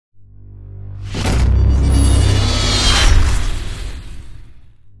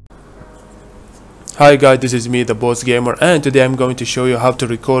Hi guys, this is me, the Boss Gamer, and today I'm going to show you how to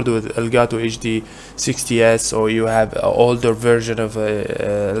record with Elgato HD60S, or you have an older version of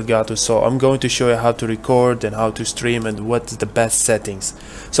Elgato. So I'm going to show you how to record and how to stream and what's the best settings.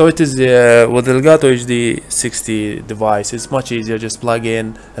 So it is with Elgato HD60 device, it's much easier, just plug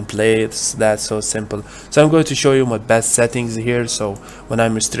in and play. That's so simple. So I'm going to show you my best settings here, so when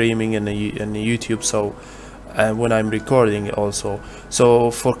I'm streaming in YouTube, so and when I'm recording also.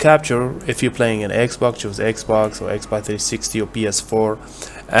 So for capture, if you're playing an Xbox, choose Xbox or Xbox 360 or PS4,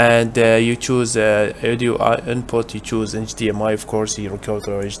 and you choose audio input, you choose HDMI. Of course you record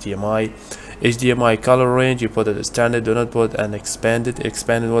through HDMI color range, you put it as standard, do not put an expanded.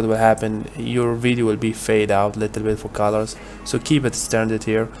 What will happen, your video will be fade out a little bit for colors, so keep it standard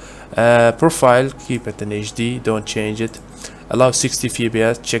here. Profile, keep it in HD, don't change it. Allow 60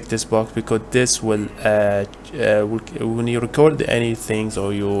 fps, check this box, because this will when you record anything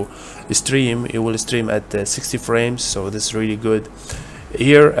or you stream, it will stream at 60 frames, so this is really good.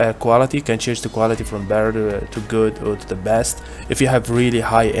 Here quality, you can change the quality from better to good or to the best. If you have really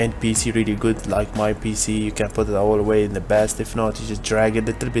high-end PC, really good like my PC, you can put it all the way in the best. If not, you just drag it a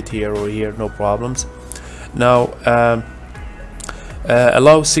little bit here or here, no problems. Now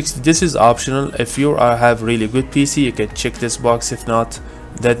allow 60, this is optional. If you have really good PC, you can check this box. If not,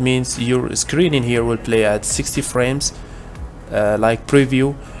 that means your screen in here will play at 60 frames like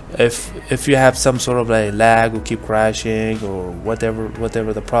preview. If you have some sort of like lag or keep crashing or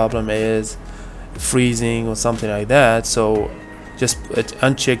whatever the problem is, freezing or something like that, so just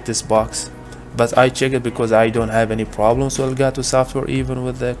uncheck this box. But I check it because I don't have any problems with Elgato software, even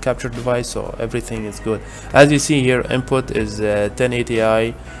with the capture device, so everything is good. As you see here, input is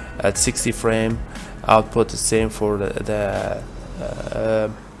 1080i at 60 frame, output the same for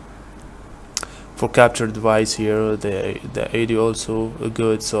for capture device here. The audio also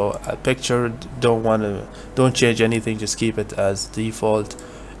good, so picture don't change anything, just keep it as default.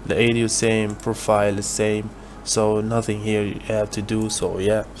 The audio same, profile is same, so nothing here you have to do. So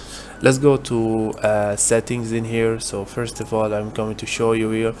yeah, let's go to settings in here. So first of all, I'm going to show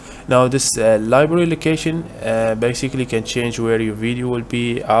you here. Now this library location basically can change where your video will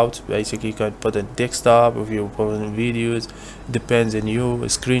be out. Basically you can put a desktop, if you put in videos, depends on you.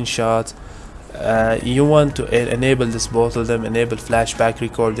 Screenshots, you want to enable this, both of them, enable flashback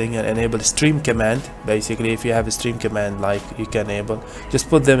recording and enable stream command. Basically if you have a stream command, like, you can enable, just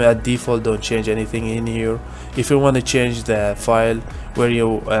put them at default, don't change anything in here. If you want to change the file where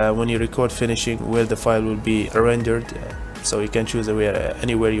you when you record finishing, where the file will be rendered, so you can choose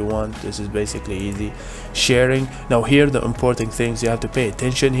anywhere you want. This is basically easy. Sharing, now here the important things you have to pay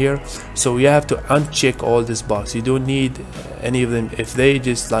attention here. So you have to uncheck all this box, you don't need any of them. If they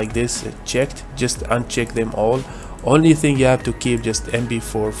just like this checked, just uncheck them all. Only thing you have to keep just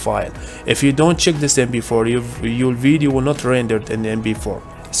MP4 file. If you don't check this MP4, your video will not rendered in MP4.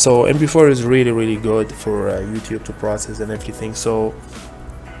 So MP4 is really good for YouTube to process and everything. So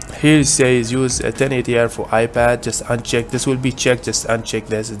here it says use a 1080i for iPad, just uncheck. This will be checked, just uncheck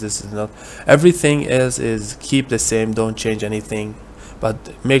this. This is not. Everything else is keep the same, don't change anything, but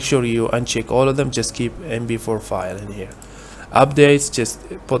make sure you uncheck all of them, just keep MP4 file in here. Updates, just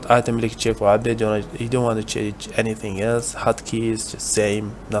put automatic check for update, you don't want to change anything else. Hotkeys, just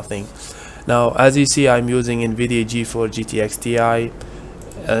same, nothing. Now as you see, I'm using NVIDIA GTX Ti.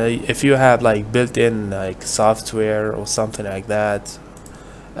 If you have like built-in like software or something like that,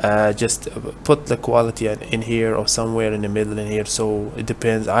 just put the quality in here or somewhere in the middle in here. So it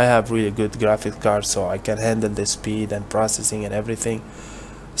depends. I have really good graphics card, so I can handle the speed and processing and everything.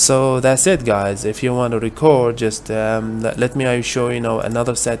 So that's it guys. If you want to record, just let me show you now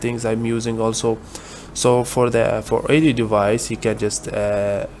another settings I'm using also. So for audio device, you can just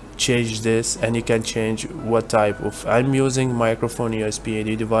change this, and you can change what type of, I'm using microphone USB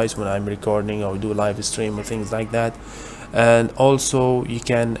audio device when I'm recording or do live stream or things like that. And also you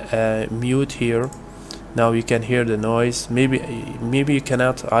can mute here. Now you can hear the noise, maybe you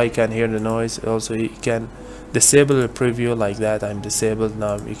cannot. I can hear the noise. Also you can disable the preview like that. I'm disabled.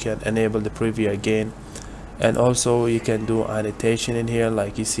 Now you can enable the preview again, and also you can do annotation in here,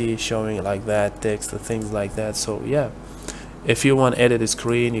 like you see, showing like that text or things like that. So yeah, if you want to edit the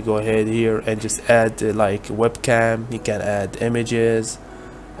screen, you go ahead here and just add like webcam. You can add images,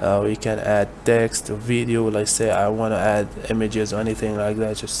 you can add text or video. Let's say I want to add images or anything like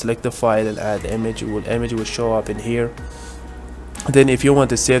that, just select the file and add image. Image will show up in here. Then if you want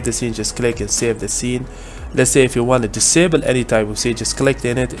to save the scene, just click and save the scene. Let's say if you want to disable any type of scene, just click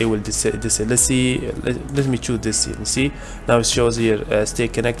in it, it will disable. Let's see, let me choose this scene. See, now it shows here stay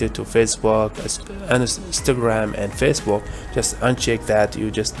connected to Facebook and Instagram and Facebook. Just uncheck that, you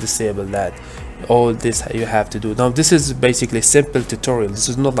just disable that. all this you have to do. Now this is basically simple tutorial. This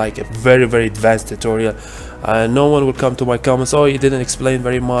is not like a very advanced tutorial. No one will come to my comments, oh, you didn't explain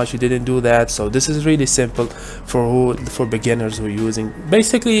very much, you didn't do that. So this is really simple for beginners who are using.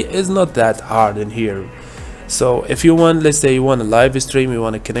 Basically it's not that hard in here. So if you want, let's say you want a live stream, you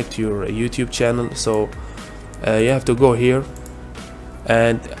want to connect to your YouTube channel, so you have to go here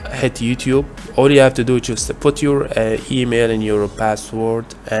and hit YouTube. All you have to do is just put your email and your password,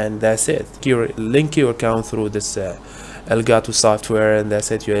 and that's it. Link your account through this Elgato software, and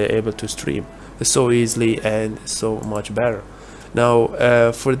that's it. You're able to stream so easily and so much better.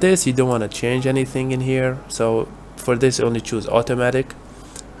 Now for this you don't want to change anything in here, so for this only choose automatic.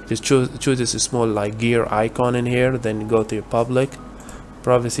 Just choose this small like gear icon in here, then go to your public,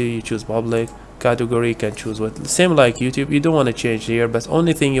 privacy, you choose public, category you can choose what, same like YouTube. You don't want to change here, but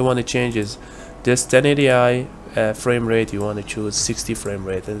only thing you want to change is this 1080i frame rate. You want to choose 60 frame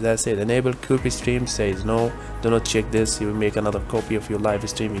rate, and that's it. Enable copy stream says no, do not check this. You will make another copy of your live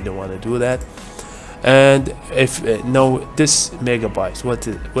stream. You don't want to do that. And if no, this megabytes,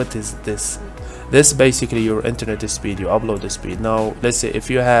 what is this? This basically your internet speed, your upload speed. Now let's say if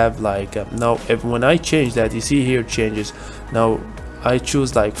you have like now if when I change that, you see here changes. Now I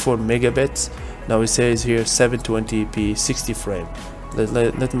choose like 4 megabits. Now it says here 720p 60 frame.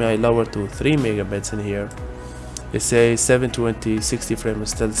 Let me lower to 3 megabits in here. It says 720 60 frame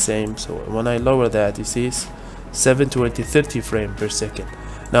is still the same. So when I lower that, it says 720 30 frame per second.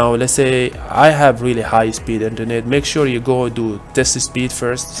 Now let's say I have really high speed internet. Make sure you go do test speed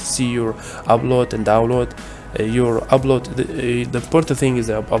first, see your upload and download. Your upload, the important thing is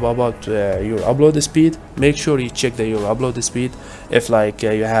about your upload speed. Make sure you check your upload speed. If like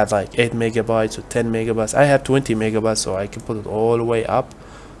you have like 8 megabytes or 10 megabytes, I have 20 megabytes, so I can put it all the way up.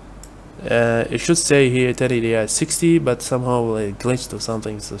 It should say here 1080 60, but somehow it glitched or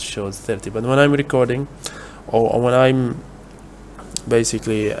something, so it shows 30. But when I'm recording or when I'm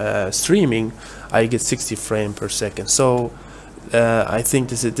basically streaming, I get 60 frames per second. So I think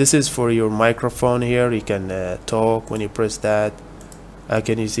this is for your microphone here. You can talk when you press that.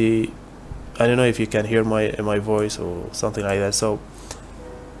 Can you see? I don't know if you can hear my voice or something like that. So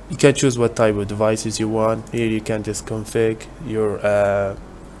you can choose what type of devices you want. Here you can just configure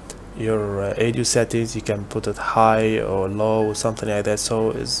your audio settings. You can put it high or low or something like that.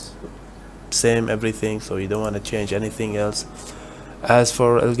 So it's same everything. So you don't want to change anything else. As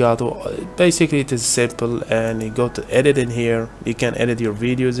for Elgato, basically it is simple, and you go to edit in here. You can edit your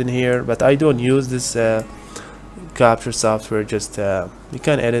videos in here, but I don't use this capture software. Just you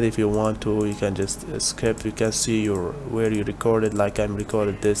can edit if you want to. You can just skip. You can see where you recorded, like I'm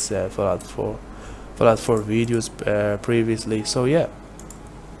recorded this Fallout 4 videos previously. So yeah,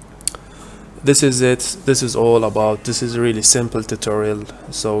 this is it. This is all about. This is a really simple tutorial.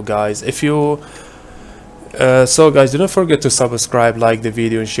 So guys, if you guys, do not forget to subscribe, like the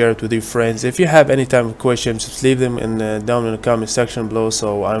video, and share it with your friends. If you have any type of questions, just leave them down in the comment section below.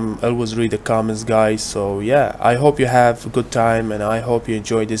 So I'm always read the comments, guys. So yeah, I hope you have a good time, and I hope you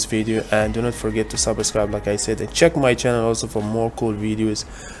enjoyed this video. And do not forget to subscribe, like I said, and check my channel also for more cool videos.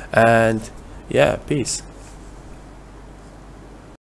 And yeah, peace.